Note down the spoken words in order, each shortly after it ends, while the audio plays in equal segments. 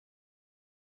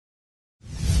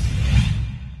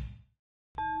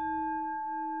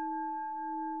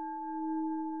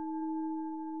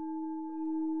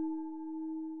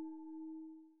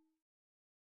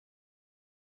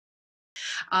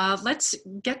Let's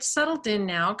get settled in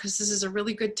now, because this is a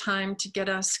really good time to get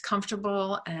us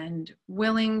comfortable and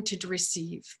willing to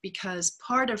receive, because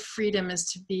part of freedom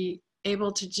is to be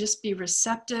able to just be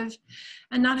receptive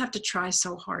and not have to try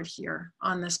so hard here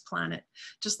on this planet.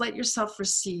 Just let yourself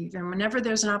receive. And whenever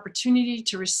there's an opportunity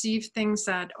to receive things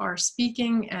that are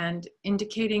speaking and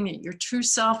indicating that your true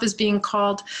self is being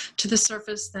called to the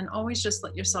surface, then always just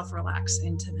let yourself relax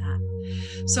into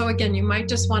that. So again, you might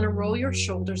just want to roll your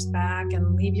shoulders back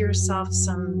and leave yourself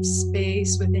some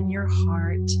space within your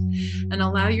heart, and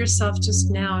allow yourself just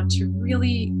now to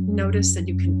really notice that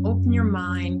you can open your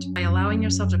mind by allowing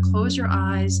yourself to close your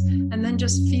eyes and then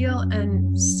just feel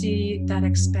and see that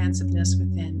expansiveness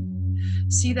within.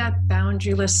 See that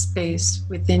boundaryless space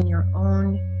within your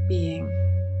own being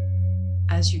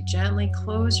as you gently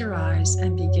close your eyes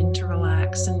and begin to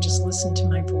relax and just listen to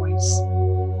my voice.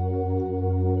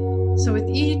 So with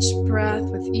each breath,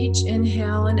 with each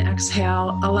inhale and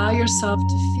exhale, allow yourself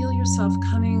to feel yourself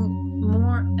coming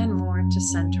more and more to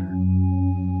center.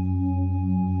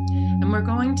 And we're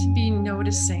going to be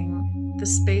noticing the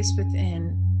space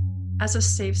within as a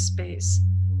safe space,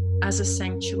 as a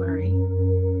sanctuary.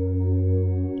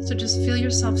 So just feel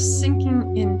yourself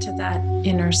sinking into that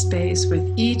inner space with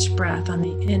each breath. On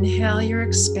the inhale, you're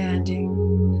expanding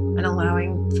and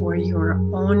allowing for your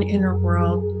own inner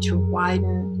world to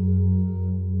widen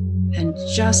and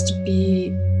just be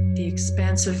the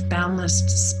expansive, boundless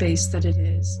space that it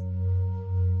is.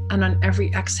 And on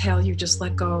every exhale, you just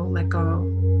let go, let go,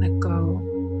 let go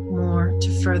more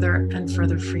to further and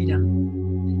further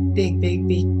freedom. Big, big,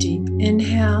 big, deep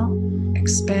inhale,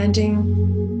 expanding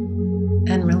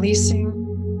and releasing.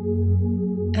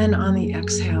 And on the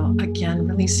exhale, again,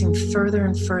 releasing further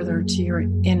and further to your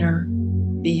inner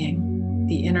being,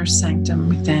 the inner sanctum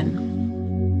within.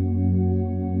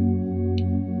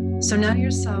 So now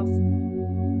yourself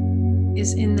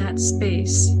is in that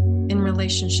space in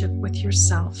relationship with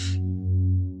yourself,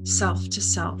 self to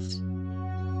self.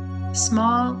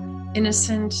 Small,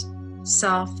 innocent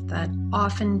self that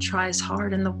often tries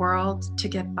hard in the world to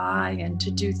get by and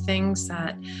to do things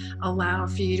that allow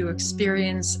for you to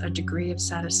experience a degree of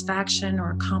satisfaction or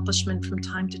accomplishment from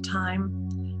time to time,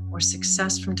 or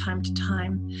success from time to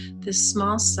time. This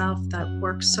small self that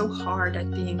works so hard at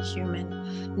being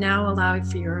human, now allowing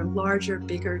for your larger,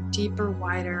 bigger, deeper,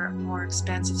 wider, more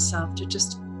expansive self to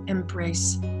just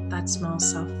embrace that small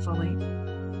self fully.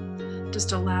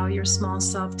 Just allow your small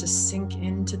self to sink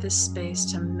into this space,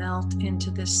 to melt into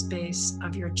this space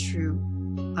of your true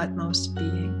utmost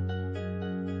being.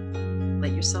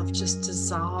 Let yourself just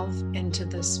dissolve into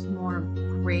this more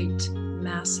great,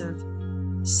 massive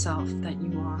self that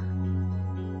you are.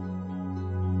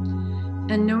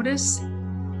 And notice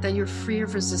that you're free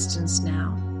of resistance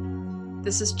now.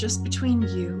 This is just between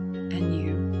you and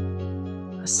you.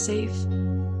 A safe,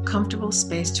 comfortable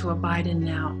space to abide in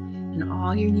now. And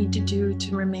all you need to do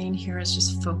to remain here is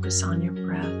just focus on your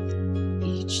breath.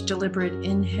 Each deliberate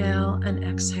inhale and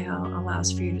exhale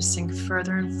allows for you to sink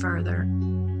further and further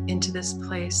into this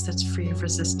place that's free of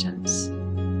resistance.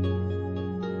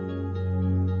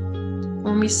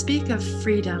 When we speak of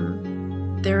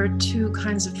freedom, there are two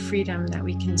kinds of freedom that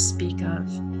we can speak of.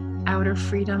 Outer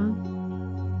freedom,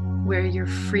 where you're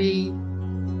free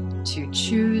to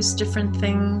choose different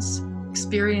things,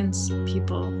 experience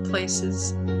people,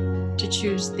 places, to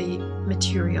choose the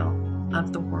material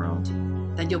of the world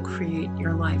that you'll create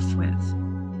your life with.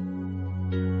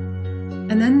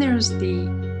 And then there's the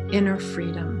inner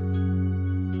freedom,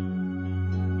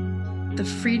 the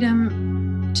freedom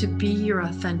to be your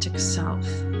authentic self.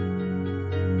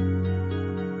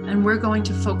 And we're going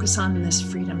to focus on this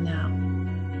freedom now.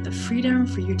 The freedom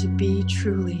for you to be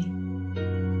truly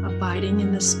abiding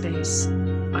in the space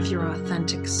of your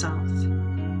authentic self.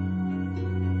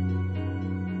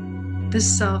 This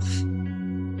self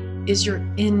is your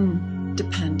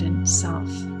independent self,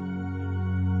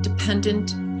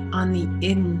 dependent on the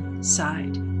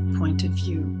inside point of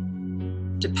view,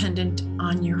 dependent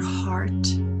on your heart,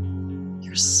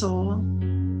 your soul,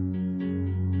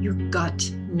 your gut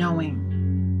knowing.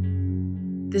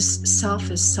 This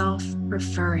self is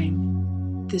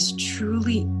self-referring. This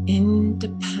truly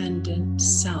independent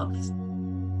self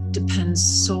depends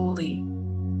solely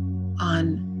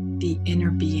on the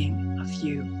inner being of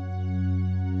you.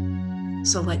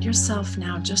 So let yourself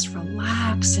now just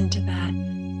relax into that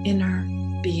inner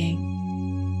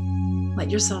being. Let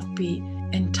yourself be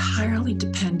entirely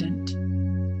dependent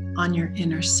on your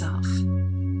inner self.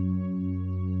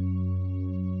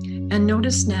 And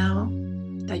notice now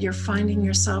that you're finding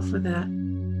yourself with a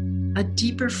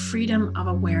deeper freedom of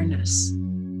awareness.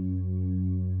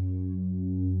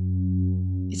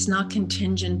 It's not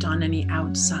contingent on any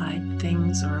outside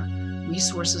things or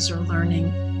resources or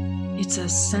learning. It's a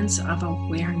sense of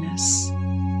awareness.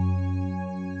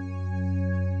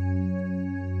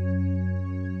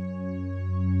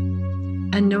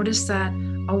 And notice that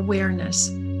awareness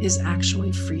is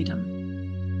actually freedom.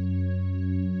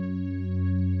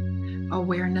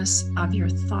 Awareness of your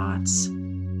thoughts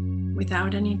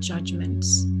without any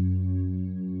judgments.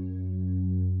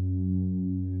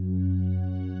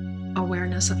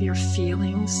 Awareness of your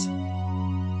feelings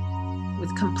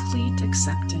with complete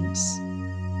acceptance.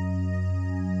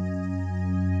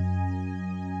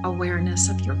 Awareness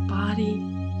of your body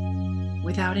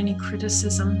without any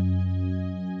criticism.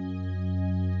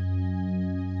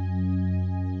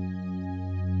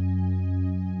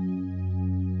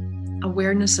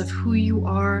 Awareness of who you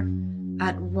are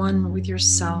at one with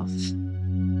yourself,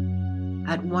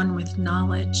 at one with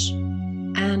knowledge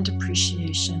and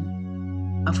appreciation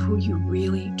of who you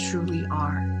really, truly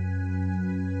are.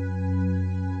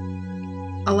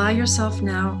 Allow yourself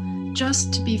now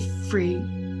just to be free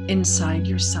inside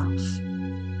yourself.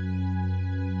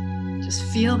 Just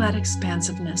feel that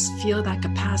expansiveness, feel that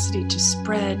capacity to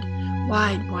spread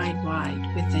wide, wide,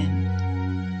 wide within.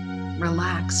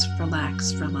 Relax,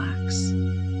 relax, relax.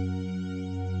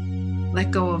 Let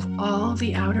go of all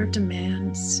the outer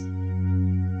demands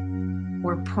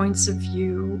or points of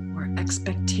view or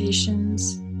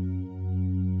expectations.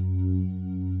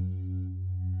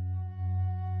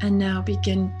 And now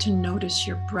begin to notice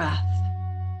your breath,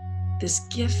 this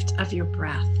gift of your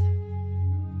breath.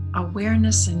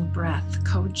 Awareness and breath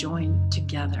co-joined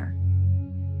together.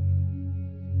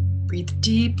 Breathe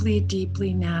deeply,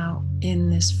 deeply now in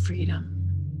this freedom.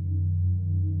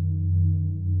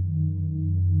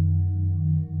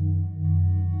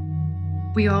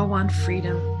 We all want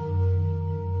freedom.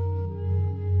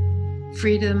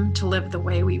 Freedom to live the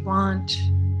way we want,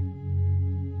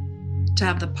 to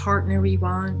have the partner we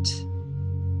want,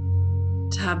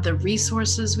 to have the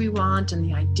resources we want and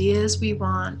the ideas we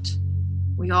want.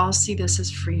 We all see this as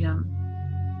freedom.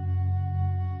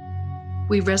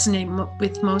 We resonate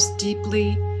with most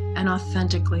deeply and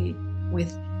authentically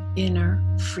with inner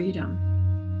freedom.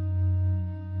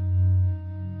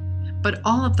 But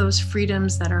all of those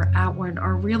freedoms that are outward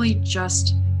are really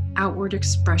just outward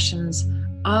expressions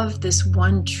of this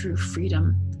one true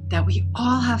freedom that we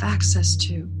all have access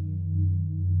to.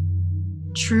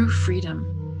 True freedom.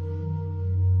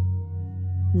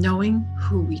 Knowing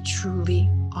who we truly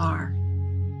are.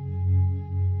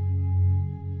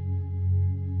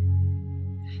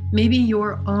 Maybe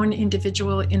your own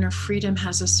individual inner freedom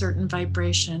has a certain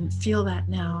vibration. Feel that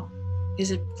now.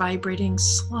 Is it vibrating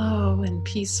slow and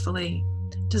peacefully?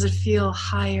 Does it feel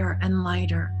higher and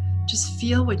lighter? Just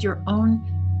feel what your own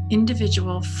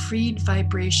individual freed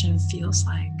vibration feels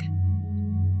like.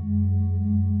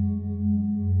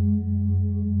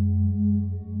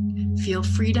 Feel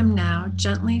freedom now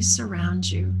gently surround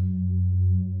you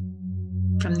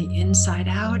from the inside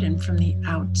out and from the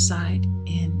outside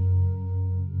in.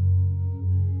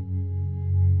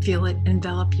 Feel it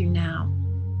envelop you now.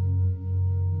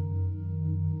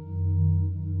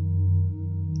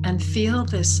 And feel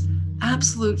this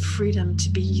absolute freedom to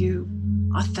be you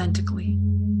authentically.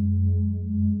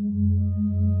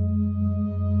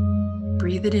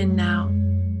 Breathe it in now.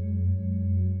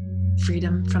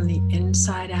 Freedom from the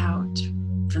inside out,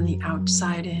 from the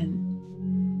outside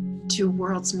in. Two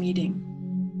worlds meeting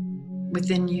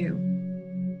within you.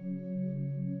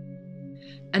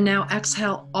 And now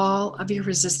exhale all of your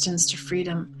resistance to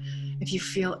freedom. If you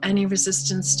feel any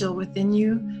resistance still within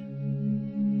you,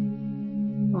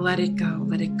 let it go,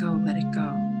 let it go, let it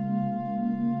go.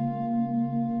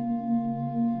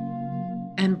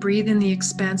 And breathe in the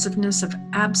expansiveness of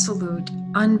absolute,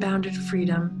 unbounded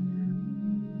freedom.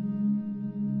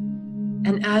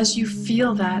 And as you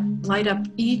feel that light up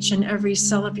each and every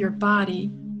cell of your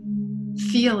body,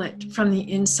 feel it from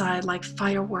the inside like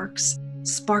fireworks,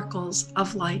 sparkles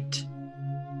of light.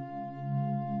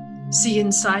 See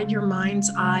inside your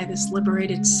mind's eye this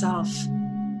liberated self,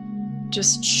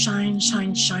 just shine,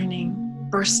 shine, shining,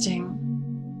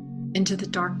 bursting into the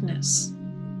darkness.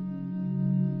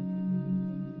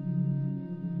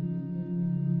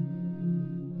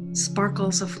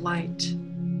 Sparkles of light.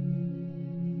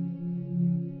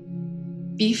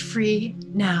 Be free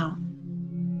now.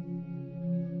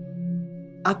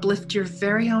 Uplift your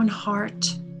very own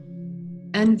heart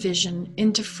and vision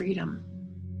into freedom,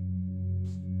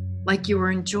 like you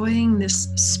are enjoying this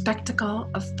spectacle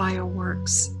of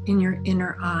fireworks in your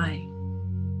inner eye.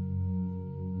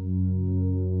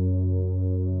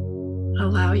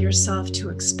 Allow yourself to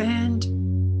expand,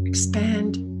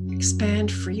 expand,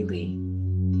 expand freely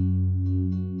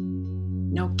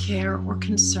no care or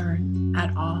concern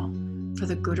at all for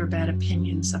the good or bad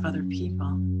opinions of other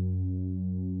people.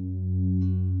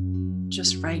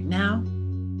 Just right now,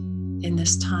 in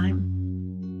this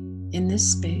time, in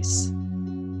this space,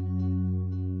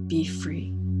 be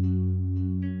free.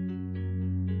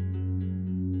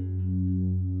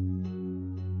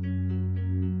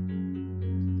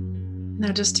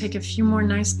 Now just take a few more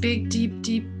nice, big,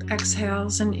 deep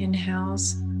exhales and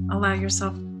inhales. Allow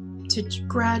yourself to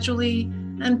gradually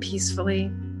and peacefully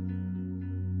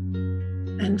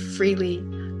and freely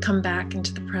come back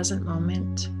into the present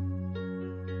moment.